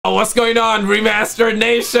What's going on, Remastered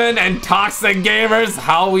Nation and Toxic Gamers?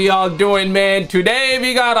 How we all doing, man? Today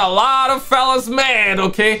we got a lot of fellas mad,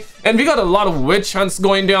 okay? And we got a lot of witch hunts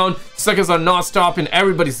going down. Suckers are not stopping.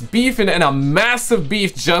 Everybody's beefing, and a massive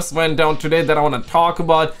beef just went down today that I want to talk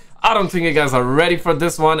about. I don't think you guys are ready for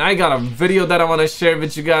this one. I got a video that I want to share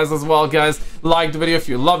with you guys as well, guys. Like the video if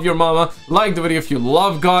you love your mama. Like the video if you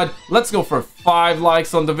love God. Let's go for 5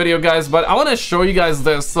 likes on the video, guys. But I want to show you guys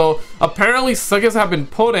this. So apparently suckers have been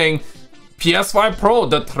putting PS5 Pro,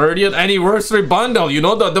 the 30th anniversary bundle, you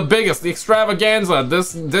know, the biggest, the extravaganza.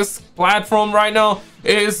 This platform right now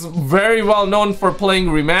is very well known for playing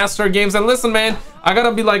remaster games. And listen, man, I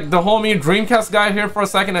gotta be like the homie Dreamcast guy here for a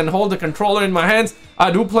second and hold the controller in my hands. I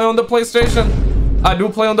do play on the PlayStation.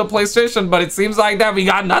 But it seems like that we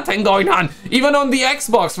got nothing going on. Even on the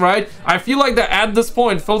Xbox, right? I feel like that at this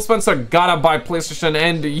point, Phil Spencer gotta buy PlayStation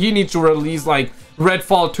and he needs to release like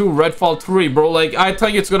Redfall 2, Redfall 3, bro. Like, I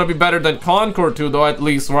think it's gonna be better than Concord 2, though, at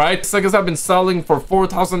least, right? Suckers have been selling for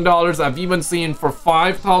 $4,000. I've even seen for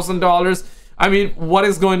 $5,000. I mean, what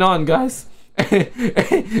is going on, guys?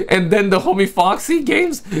 And then the homie Foxy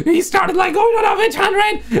Games, he started like going on a witch hunt,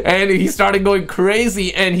 right? And he started going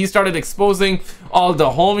crazy and he started exposing all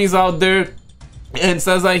the homies out there and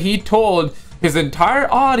says that he told his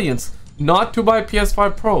entire audience not to buy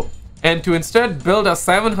PS5 Pro and to instead build a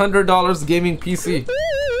 $700 gaming PC.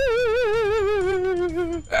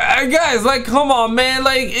 Guys, like, come on, man.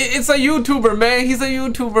 Like, it's a YouTuber, man. He's a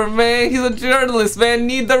YouTuber, man. He's a journalist, man.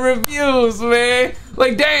 Need the reviews, man.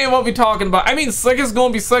 Like, damn, what we talking about? I mean, suckers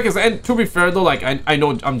gonna be suckers. And to be fair, though, like, I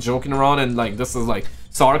know I'm joking around and, like, this is, like,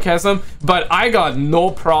 sarcasm. But I got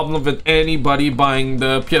no problem with anybody buying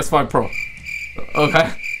the PS5 Pro.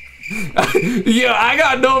 Okay? Yeah, I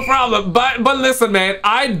got no problem. But listen, man,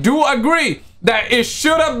 I do agree that it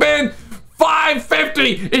should have been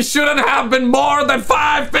 $550. It shouldn't have been more than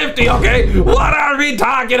 $550, okay? What are we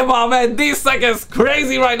talking about, man? These suckers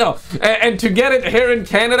crazy right now. And to get it here in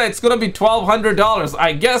Canada, it's gonna be $1,200.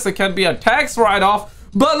 I guess it can be a tax write-off,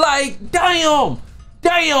 but like, damn,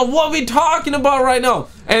 what we talking about right now?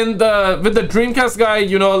 And with the Dreamcast guy,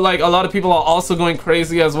 you know, like, a lot of people are also going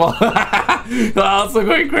crazy as well. Also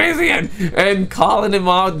going crazy and calling him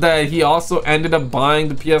out that he also ended up buying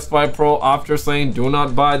the PS5 Pro after saying do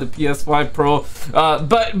not buy the PS5 Pro.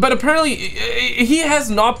 But apparently he has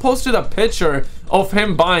not posted a picture of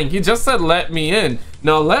him buying. He just said let me in.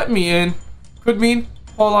 Now let me in could mean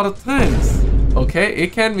a whole lot of things. Okay,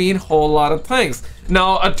 it can mean a whole lot of things.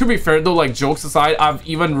 Now, to be fair though, like, jokes aside, I've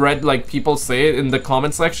even read like people say it in the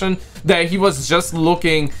comment section that he was just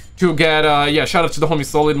looking to get yeah, shout out to the homie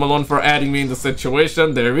Solid Malone for adding me in the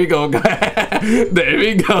situation. There we go, guys. there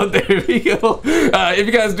we go. If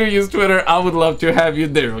you guys do use Twitter, I would love to have you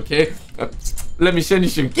there, okay? Let me send you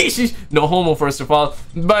some kisses. No homo, first of all.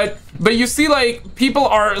 But you see, like, people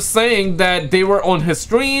are saying that they were on his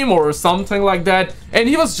stream or something like that, and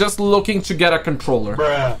he was just looking to get a controller.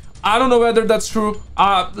 Bruh. I don't know whether that's true,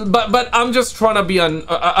 but I'm just trying to be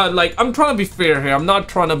like, I'm trying to be fair here. I'm not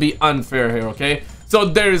trying to be unfair here, okay? So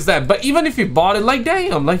there's that. But even if he bought it, like,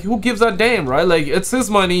 damn, like, who gives a damn, right? Like, it's his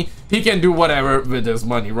money. He can do whatever with his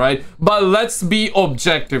money, right? But let's be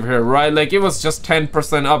objective here, right? Like, it was just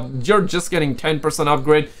 10% up. You're just getting 10%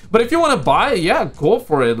 upgrade. But if you want to buy it, yeah, go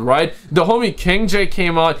for it, right? The homie King J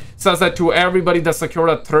came out, says that to everybody that secured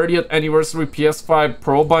a 30th anniversary PS5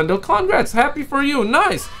 Pro bundle, congrats, happy for you,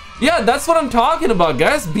 nice. Yeah, that's what I'm talking about,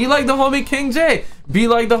 guys. Be like the homie King J. Be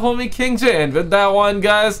like the homie King J. And with that one,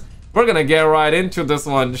 guys, we're gonna get right into this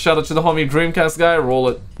one. Shout out to the homie Dreamcast guy. Roll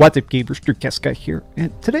it. What's up, gamers? Dreamcast guy here.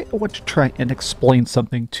 And today I want to try and explain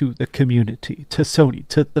something to the community, to Sony,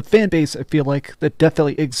 to the fan base I feel like that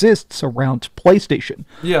definitely exists around PlayStation.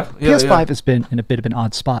 PS5 has been in a bit of an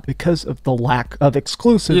odd spot because of the lack of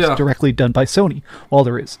exclusives directly done by Sony. While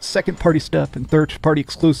there is second-party stuff and third-party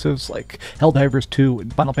exclusives like Helldivers 2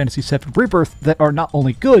 and Final Fantasy VII Rebirth that are not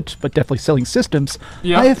only good, but definitely selling systems,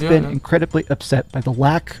 I have been incredibly upset by the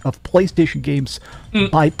lack of PlayStation games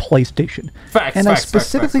by PlayStation. And I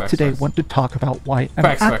specifically today want to talk about why I'm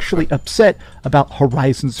actually upset about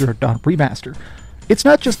Horizon Zero Dawn Remaster. It's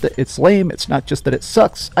not just that it's lame, it's not just that it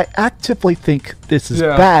sucks. I actively think this is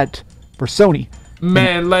bad for Sony.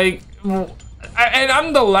 Man, like, and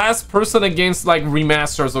I'm the last person against, like,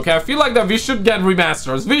 remasters, okay? I feel like that we should get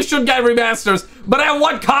remasters. We should get remasters, but at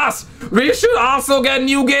what cost? We should also get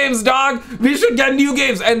new games, dog. We should get new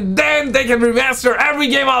games, and then they can remaster every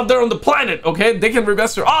game out there on the planet, okay? They can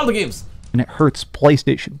remaster all the games. And it hurts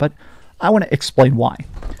PlayStation, but I want to explain why.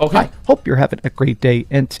 Okay. I hope you're having a great day,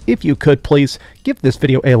 and if you could, please give this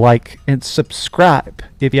video a like and subscribe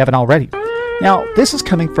if you haven't already. Now, this is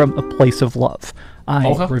coming from a place of love.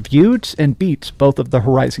 I reviewed and beat both of the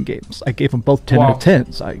Horizon games. I gave them both 10 out of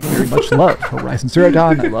 10s. I very much love Horizon Zero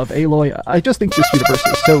Dawn. I love Aloy. I just think this universe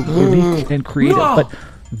is so unique and creative. But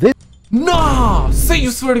this... Say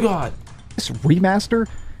you swear to God! This remaster,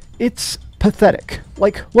 it's pathetic.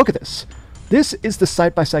 Like, look at this. This is the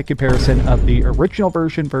side-by-side comparison of the original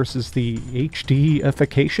version versus the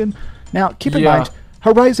HD-ification. Now, keep in mind,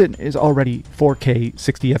 Horizon is already 4K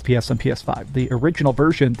 60 FPS on PS5. The original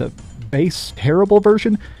version, the base terrible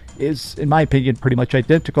version, is, in my opinion, pretty much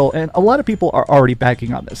identical, and a lot of people are already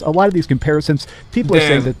backing on this. A lot of these comparisons, people are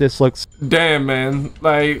saying that this looks... Damn, man.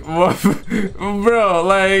 Like, what, bro,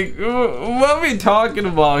 like, what are we talking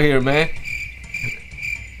about here, man?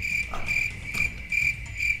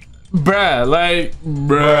 Bruh.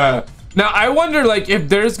 Now, I wonder, like, if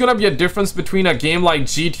there's gonna be a difference between a game like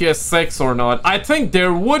GTA 6 or not. I think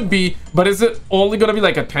there would be, but is it only gonna be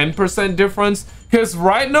like a 10% difference? Because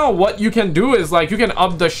right now, what you can do is, like, you can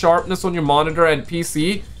up the sharpness on your monitor and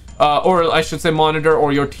PC, or I should say monitor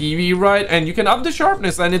or your TV, right? And you can up the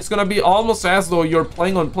sharpness, and it's gonna be almost as though you're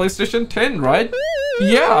playing on PlayStation 10, right?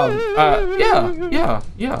 Yeah.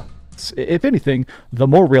 If anything, the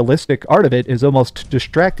more realistic art of it is almost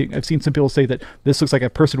distracting. I've seen some people say that this looks like a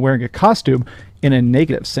person wearing a costume in a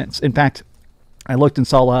negative sense. In fact, I looked and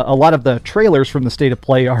saw a lot of the trailers from the State of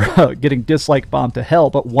Play are getting dislike bombed to hell,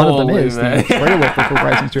 but one of them is the trailer for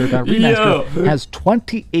Horizon Zero Dawn Remaster has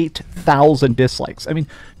 28,000 dislikes. I mean,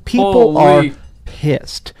 people are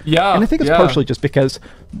pissed. Yeah, and I think it's partially just because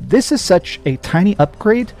this is such a tiny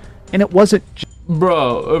upgrade, and it wasn't...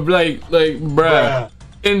 Bro, bruh.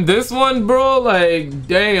 In this one, bro, like,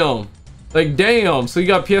 damn. So you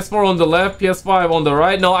got PS4 on the left, PS5 on the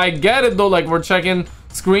right. No, I get it, though. Like, we're checking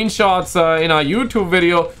screenshots in our YouTube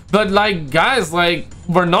video. But, like, guys, like,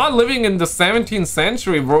 we're not living in the 17th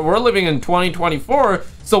century. We're living in 2024.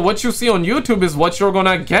 So what you see on YouTube is what you're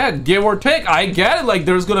gonna get, give or take. I get it. Like,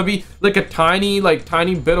 there's gonna be, like, a tiny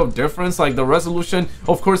bit of difference. Like, the resolution,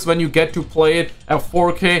 of course, when you get to play it at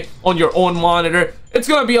 4K on your own monitor, it's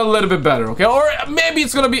gonna be a little bit better, okay? Or maybe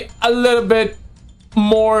it's gonna be a little bit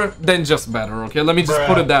more than just better, okay? Let me just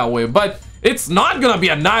put it that way. But it's not gonna be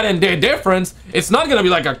a night and day difference. It's not gonna be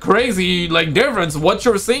like a crazy, like, difference. What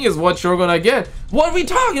you're seeing is what you're gonna get. What are we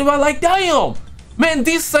talking about? Like, damn! Man,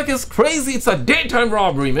 this suck is crazy. It's a daytime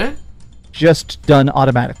robbery, man. Just done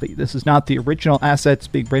automatically. This is not the original assets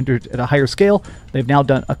being rendered at a higher scale. They've now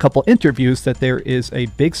done a couple interviews that there is a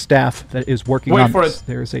big staff that is working on this.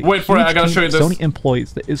 There's a I gotta show you this. Sony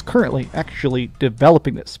employees that is currently actually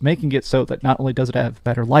developing this, making it so that not only does it have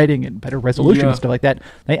better lighting and better resolution and stuff like that,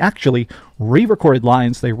 they actually re-recorded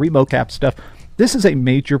lines, they re-mocapped stuff. This is a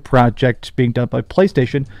major project being done by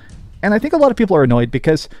PlayStation, and I think a lot of people are annoyed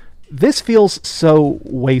because this feels so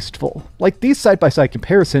wasteful. Like, these side-by-side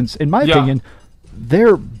comparisons, in my opinion,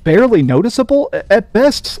 they're barely noticeable at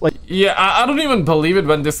best. Like, I don't even believe it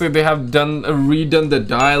when they say they have redone the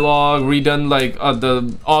dialogue, redone, like,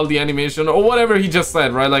 all the animation or whatever he just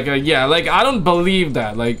said, right? Like, like, I don't believe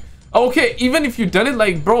that. Like, okay, even if you done it,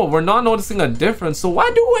 like, bro, we're not noticing a difference, so why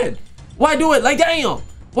do it? Why do it? Like, damn,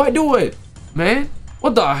 why do it, man?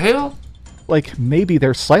 What the hell? Like, maybe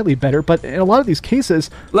they're slightly better, but in a lot of these cases,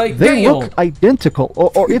 like, they look identical.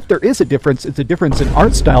 Or if there is a difference, it's a difference in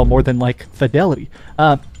art style more than, like, fidelity.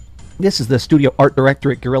 This is the studio art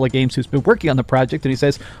director at Guerrilla Games who's been working on the project, and he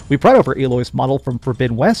says, we brought over Aloy's model from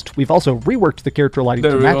Forbidden West. We've also reworked the character lighting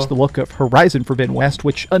to match the look of Horizon Forbidden West,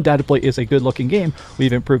 which undoubtedly is a good-looking game.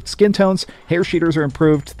 We've improved skin tones, hair shaders are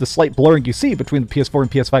improved, the slight blurring you see between the PS4 and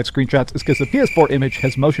PS5 screenshots is because the PS4 image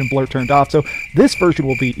has motion blur turned off, so this version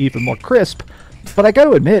will be even more crisp. But I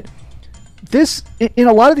gotta admit, this, in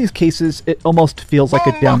a lot of these cases, it almost feels like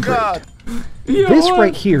a downgrade. You know this what?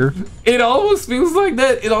 right here, it almost feels like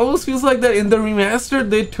that. It almost feels like that in the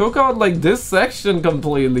remastered they took out like this section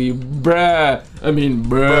completely, bruh.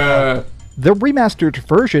 The remastered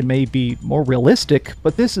version may be more realistic,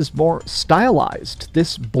 but this is more stylized.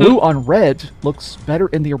 This blue on red looks better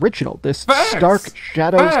in the original. This stark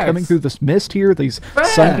shadows coming through this mist here, these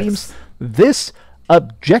sunbeams. This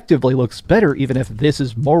objectively looks better, even if this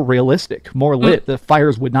is more realistic, more lit. The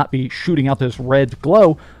fires would not be shooting out this red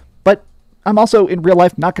glow. But I'm also, in real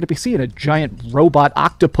life, not going to be seeing a giant robot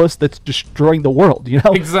octopus that's destroying the world, you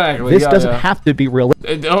know? Exactly. This doesn't have to be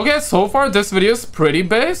realistic. Okay, so far this video is pretty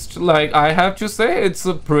based. Like, I have to say, it's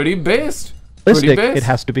a pretty based. It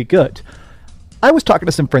has to be good. I was talking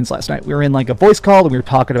to some friends last night. We were in like a voice call, and we were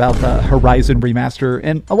talking about the Horizon remaster,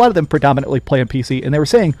 and a lot of them predominantly play on PC, and they were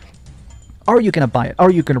saying, Are you going to buy it? Are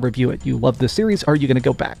you going to review it? You love the series? Are you going to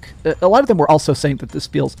go back? A lot of them were also saying that this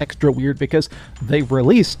feels extra weird because they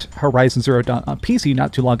released Horizon Zero Dawn on PC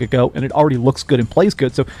not too long ago, and it already looks good and plays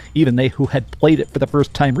good, so even they who had played it for the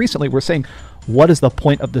first time recently were saying, what is the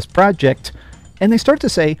point of this project? And they start to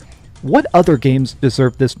say, what other games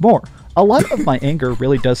deserve this more? A lot of my anger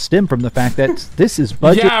really does stem from the fact that this is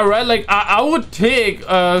budget. Yeah, right, like, I would take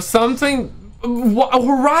something...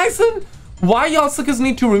 Horizon? Why y'all suckers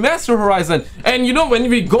need to remaster Horizon? And you know, when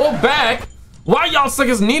we go back, why y'all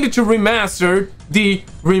suckers needed to remaster the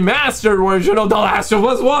remastered version of The Last of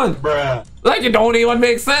Us 1? Bruh. Like, it don't even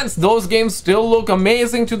make sense. Those games still look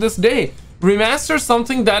amazing to this day. Remaster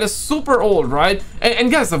something that is super old, right?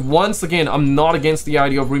 And guys, once again, I'm not against the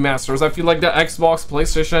idea of remasters. I feel like the Xbox,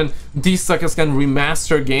 PlayStation, these suckers can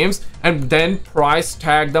remaster games and then price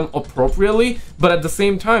tag them appropriately. But at the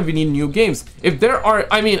same time, we need new games. If there are,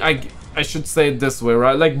 I mean, I should say it this way,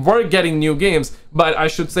 right? Like, we're getting new games, but I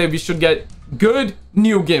should say we should get good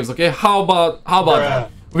new games, okay? How about that?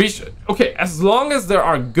 We should, okay, as long as there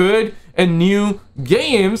are good and new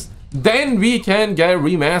games, then we can get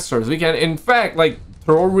remasters. We can, in fact, like,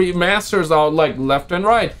 throw remasters out, like, left and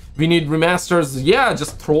right. We need remasters, yeah,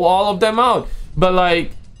 just throw all of them out. But,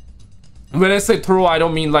 like, when I say throw, I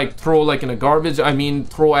don't mean, like, throw, like, in a garbage. I mean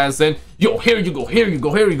throw as in, yo, here you go, here you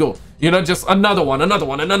go, here you go. You know, just another one, and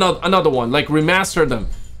another one. Like, remaster them.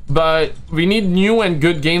 But we need new and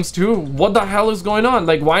good games too. What the hell is going on?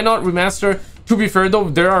 Like, why not remaster? To be fair though,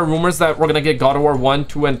 there are rumors that we're gonna get God of War 1,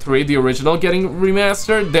 2, and 3, the original, getting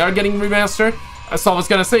remastered. They are getting remastered. So I was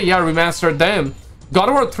gonna say, yeah, remaster them. God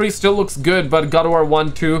of War 3 still looks good, but God of War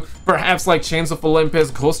 1, 2, perhaps like Chains of Olympus,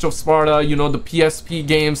 Ghost of Sparta, you know, the PSP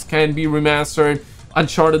games can be remastered.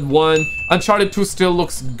 Uncharted 1, Uncharted 2 still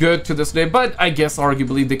looks good to this day, but I guess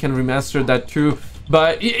arguably they can remaster that too.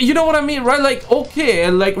 But you know what I mean, right? Like, okay,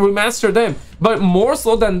 like, remaster them, but more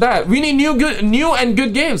so than that, we need new and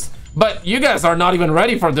good games. But you guys are not even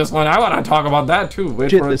ready for this one. I want to talk about that too.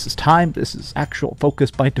 This is time. This is actual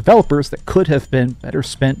focus by developers that could have been better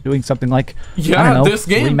spent doing something like, yeah, I don't know, this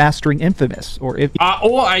game, remastering Infamous. Or if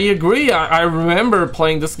oh, I agree. I remember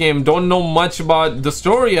playing this game. Don't know much about the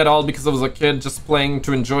story at all because I was a kid just playing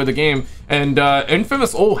to enjoy the game. And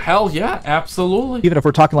Infamous, oh hell yeah, absolutely. Even if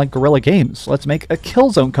we're talking like Guerrilla Games, let's make a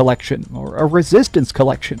Killzone collection or a Resistance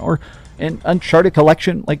collection or an Uncharted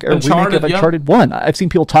collection, like a remake of Uncharted 1. I've seen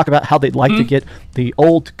people talk about how they'd like to get the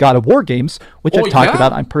old God of War games, which I've talked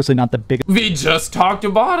about. I'm personally not the biggest... We just talked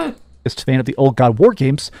about it. ...fan of the old God of War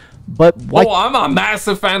games, but... Why... Oh, I'm a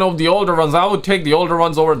massive fan of the older ones. I would take the older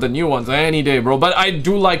ones over the new ones any day, bro. But I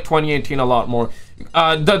do like 2018 a lot more.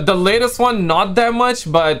 The latest one, not that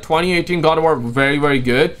much, but 2018 God of War, very, very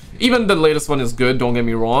good. Even the latest one is good, don't get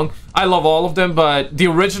me wrong. I love all of them, but the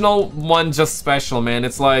original one just special, man.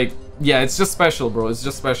 It's like... Yeah, it's just special, bro. It's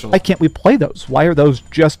just special. Why can't we play those? Why are those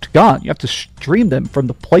just gone? You have to stream them from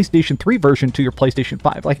the PlayStation 3 version to your PlayStation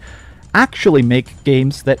 5. Like, actually make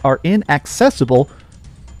games that are inaccessible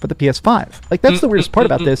for the PS5. Like, that's the weirdest part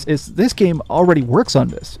about this, is this game already works on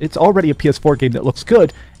this. It's already a PS4 game that looks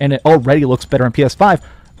good, and it already looks better on PS5.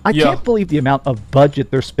 I can't believe the amount of budget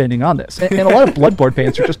they're spending on this. And a lot of Bloodborne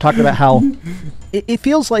fans are just talking about how it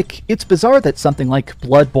feels like it's bizarre that something like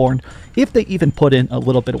Bloodborne, if they even put in a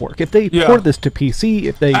little bit of work, if they port this to PC,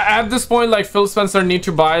 if they... At this point, like, Phil Spencer need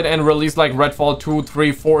to buy it and release, like, Redfall 2,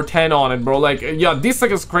 3, 4, 10 on it, bro. Like, yeah, this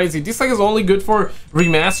thing is crazy. This thing is only good for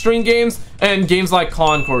remastering games and games like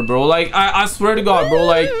Concord, bro. Like, I swear to God, bro,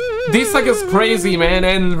 like, this thing is crazy, man.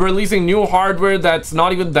 And releasing new hardware that's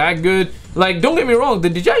not even that good. Like, don't get me wrong, the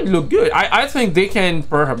DJI look good. I think they can,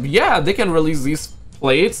 perhaps, yeah, they can release these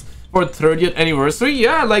plates for 30th anniversary.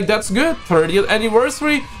 Yeah, like, that's good. 30th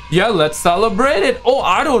anniversary. Yeah, let's celebrate it. Oh,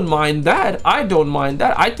 I don't mind that. I don't mind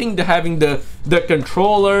that. I think having the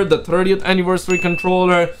controller, the 30th anniversary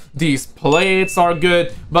controller, these plates are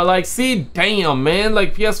good. But, like, see, damn, man,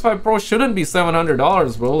 like, PS5 Pro shouldn't be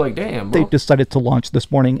 $700, bro. Like, damn, bro. They decided to launch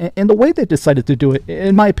this morning, and the way they decided to do it,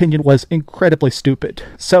 in my opinion, was incredibly stupid.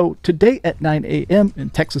 So today at 9 a.m. in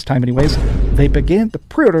Texas time anyways, they began the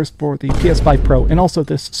pre-orders for the PS5 Pro and also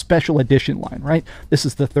this special edition line, right? This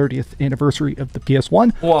is the 30th anniversary of the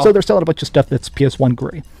PS1. Wow. So they're selling a bunch of stuff that's PS1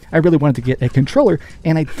 gray. I really wanted to get a controller,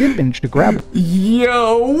 and I did manage to grab it.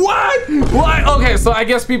 Yo, what? What? Okay, so I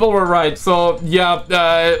guess people were right. So, yeah,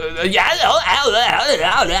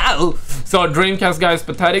 so Dreamcast guy is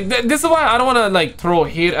pathetic. This is why I don't want to, like, throw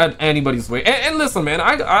hate at anybody's way. And listen, man,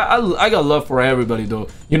 I got love for everybody, though.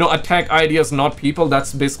 You know, attack ideas, not people.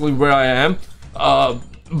 That's basically where I am.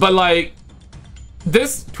 But, like,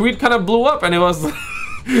 this tweet kind of blew up, and it was...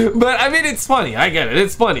 But I mean, it's funny. I get it.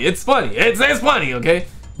 It's funny. It's funny. It's funny, okay?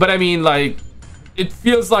 But I mean, like, it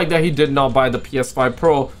feels like that he did not buy the PS5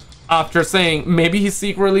 Pro after saying maybe he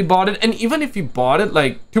secretly bought it. And even if he bought it,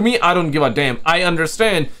 like, to me, I don't give a damn. I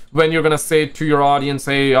understand when you're gonna say to your audience,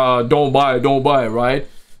 hey, don't buy, right?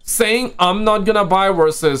 Saying I'm not gonna buy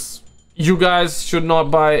versus you guys should not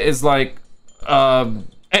buy is like,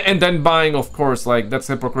 and then buying, of course, like, that's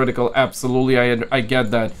hypocritical. Absolutely, I get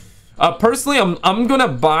that. Personally, I'm gonna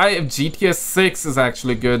buy if GTA 6 is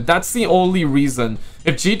actually good. That's the only reason.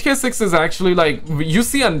 If GTA 6 is actually, like, you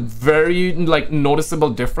see a very, like, noticeable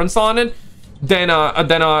difference on it, then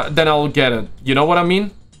I'll get it. You know what I mean?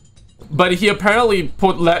 But he apparently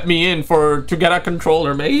let me in to get a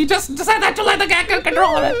controller, man. He just decided to let the guy get a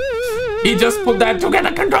controller. He just put that to get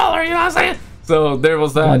a controller, you know what I'm saying? So there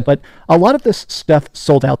was that. But a lot of this stuff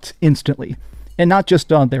sold out instantly. And not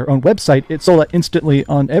just on their own website, it sold out instantly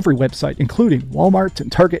on every website, including Walmart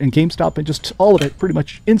and Target and GameStop, and just all of it pretty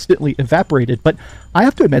much instantly evaporated. But I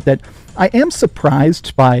have to admit that I am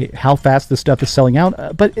surprised by how fast this stuff is selling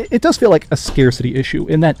out, but it does feel like a scarcity issue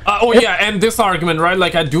in that... yeah, and this argument, right?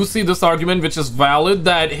 Like, I do see this argument, which is valid,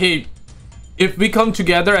 that, hey, if we come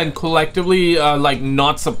together and collectively, like,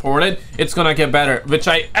 not support it, it's gonna get better, which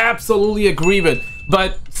I absolutely agree with.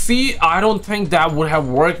 But see, I don't think that would have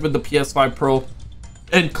worked with the PS5 Pro,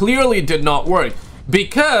 and clearly did not work,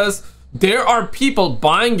 because there are people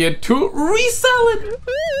buying it to resell it.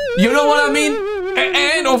 You know what I mean?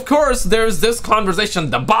 And of course, there's this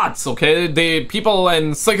conversation, the bots, okay? The people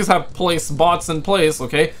and SKizzle have placed bots in place,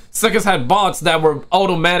 okay? SKizzle had bots that were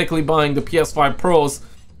automatically buying the PS5 Pros,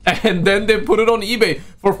 and then they put it on eBay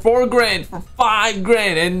for 4 grand, for 5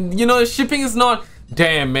 grand, and you know, shipping is not...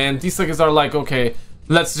 Damn, man, these suckers are like, okay,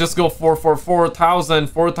 let's just go for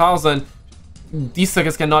 4,000. These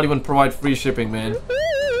suckers cannot even provide free shipping, man.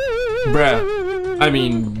 Bruh. I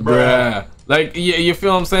mean, bruh. Like, you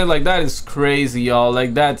feel what I'm saying? Like, that is crazy, y'all.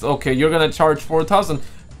 Like, that's, okay, you're gonna charge 4,000.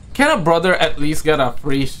 Can a brother at least get a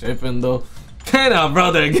free shipping, though? Can a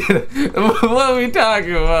brother get... What are we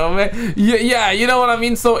talking about, man? Yeah, you know what I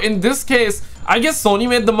mean? So, in this case... I guess Sony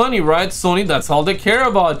made the money, right? Sony, that's all they care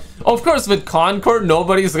about. Of course, with Concord,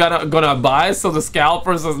 nobody's gonna buy, so the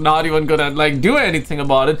scalpers is not even gonna, like, do anything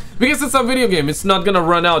about it, because it's a video game. It's not gonna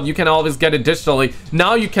run out. You can always get it digitally.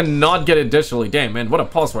 Now you cannot get it digitally. Damn, man, what a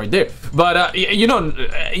pause right there. But you know,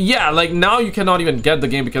 yeah, like, now you cannot even get the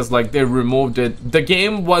game because, like, they removed it. The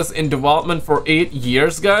game was in development for 8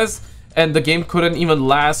 years, guys, and the game couldn't even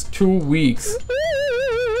last 2 weeks.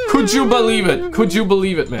 Could you believe it? Could you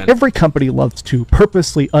believe it, man? Every company loves to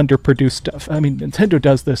purposely underproduce stuff. I mean, Nintendo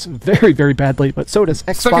does this very, very badly, but so does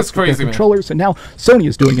Xbox with their controllers, and now Sony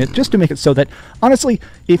is doing it just to make it so that, honestly,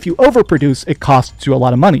 if you overproduce, it costs you a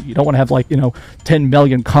lot of money. You don't want to have, like, you know, 10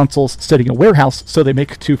 million consoles sitting in a warehouse, so they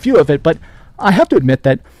make too few of it. But I have to admit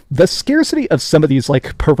that the scarcity of some of these,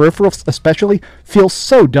 like, peripherals especially feels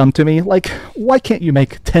so dumb to me. Like, why can't you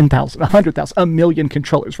make 10,000, 100,000, a million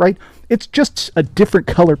controllers, right? It's just a different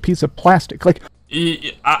color piece of plastic. Like,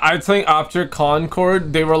 I think after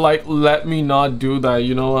Concord, they were like, let me not do that,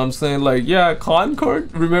 you know what I'm saying? Like, yeah,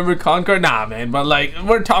 Concord? Remember Concord? Nah, man, but, like,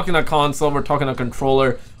 we're talking a console, we're talking a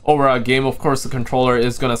controller over a game. Of course, the controller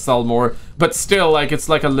is gonna sell more, but still, like, it's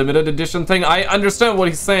like a limited edition thing. I understand what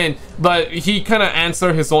he's saying, but he kind of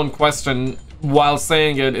answered his own question while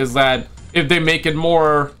saying it, is that if they make it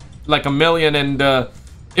more like a million and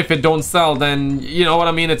if it don't sell, then you know what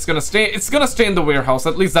I mean, it's gonna stay in the warehouse.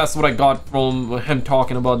 At least that's what I got from him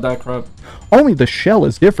talking about that crap. Only the shell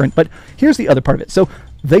is different, but here's the other part of it. So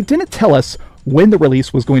they didn't tell us when the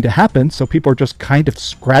release was going to happen, so people are just kind of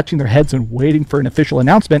scratching their heads and waiting for an official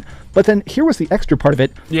announcement. But then here was the extra part of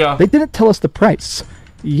it. Yeah. They didn't tell us the price.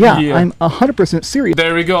 Yeah. I'm 100% serious.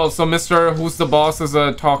 There we go. So Mr. Who's the Boss is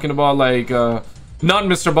talking about, like, not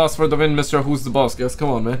Mr. Boss for the win, Mr. Who's the Boss, guys.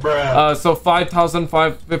 Come on, man. So 5,000,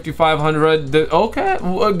 5,500. Okay,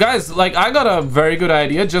 well, guys, like, I got a very good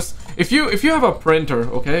idea. Just if you have a printer,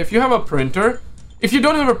 okay, if you have a printer. If you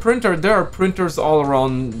don't have a printer, there are printers all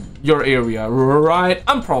around your area, right?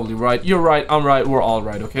 I'm probably right. You're right. I'm right. We're all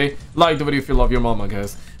right, okay? Like the video if you love your mama,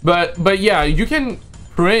 guys. But yeah, you can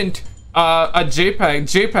print a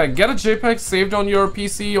JPEG. Get a JPEG saved on your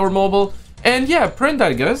PC or mobile, and yeah, print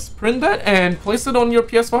that, guys. Print that and place it on your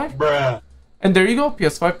PS5. Bruh. And there you go,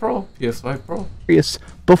 PS5 Pro. PS5 Pro.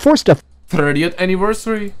 Before stuff 30th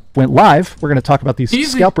anniversary went live, we're going to talk about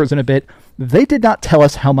these scalpers in a bit. They did not tell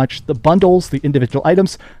us how much the bundles, the individual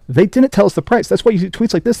items, they didn't tell us the price. That's why you see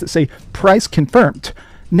tweets like this that say, price confirmed.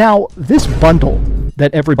 Now, this bundle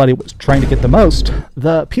that everybody was trying to get the most,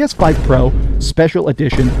 the PS5 Pro Special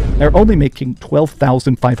Edition, they're only making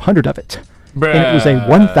 12,500 of it. and it was a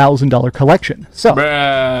 $1,000 collection. So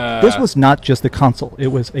this was not just the console. It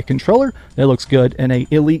was a controller that looks good and a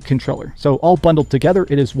Elite controller. So all bundled together,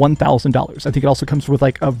 it is $1,000. I think it also comes with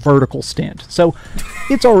like a vertical stand. So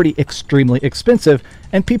it's already extremely expensive,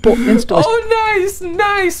 and people instantly... Oh,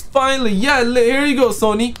 nice, finally. Yeah, here you go,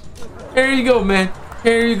 Sony. Here you go, man.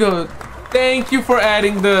 Here you go. Thank you for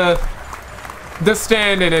adding the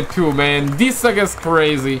stand in it too, man. This sucker is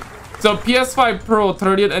crazy. So PS5 Pro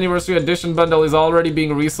 30th Anniversary Edition bundle is already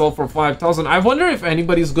being resold for $5,000. I wonder if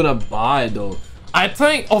anybody's gonna buy though. I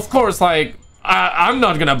think, of course, like I'm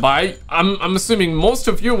not gonna buy. I'm assuming most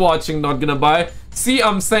of you watching not gonna buy. See,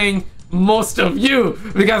 I'm saying most of you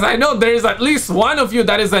because I know there is at least one of you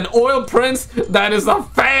that is an oil prince, that is a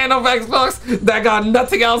fan of Xbox, that got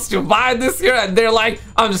nothing else to buy this year, and they're like,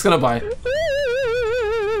 I'm just gonna buy it.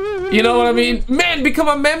 You know what I mean? Man, become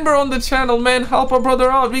a member on the channel, man. Help our brother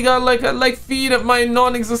out. We got like feed my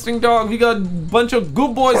non-existing dog. We got a bunch of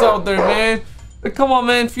good boys out there, man. Come on,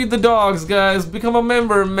 man. Feed the dogs, guys. Become a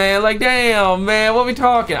member, man. Like, damn, man. What are we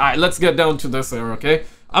talking? All right, let's get down to this here, okay?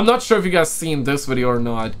 I'm not sure if you guys seen this video or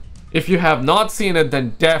not. If you have not seen it,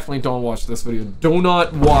 then definitely don't watch this video. Do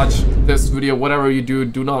not watch this video. Whatever you do,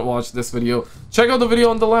 do not watch this video. Check out the video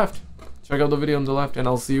on the left. Check out the video on the left, and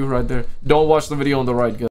I'll see you right there. Don't watch the video on the right, guys.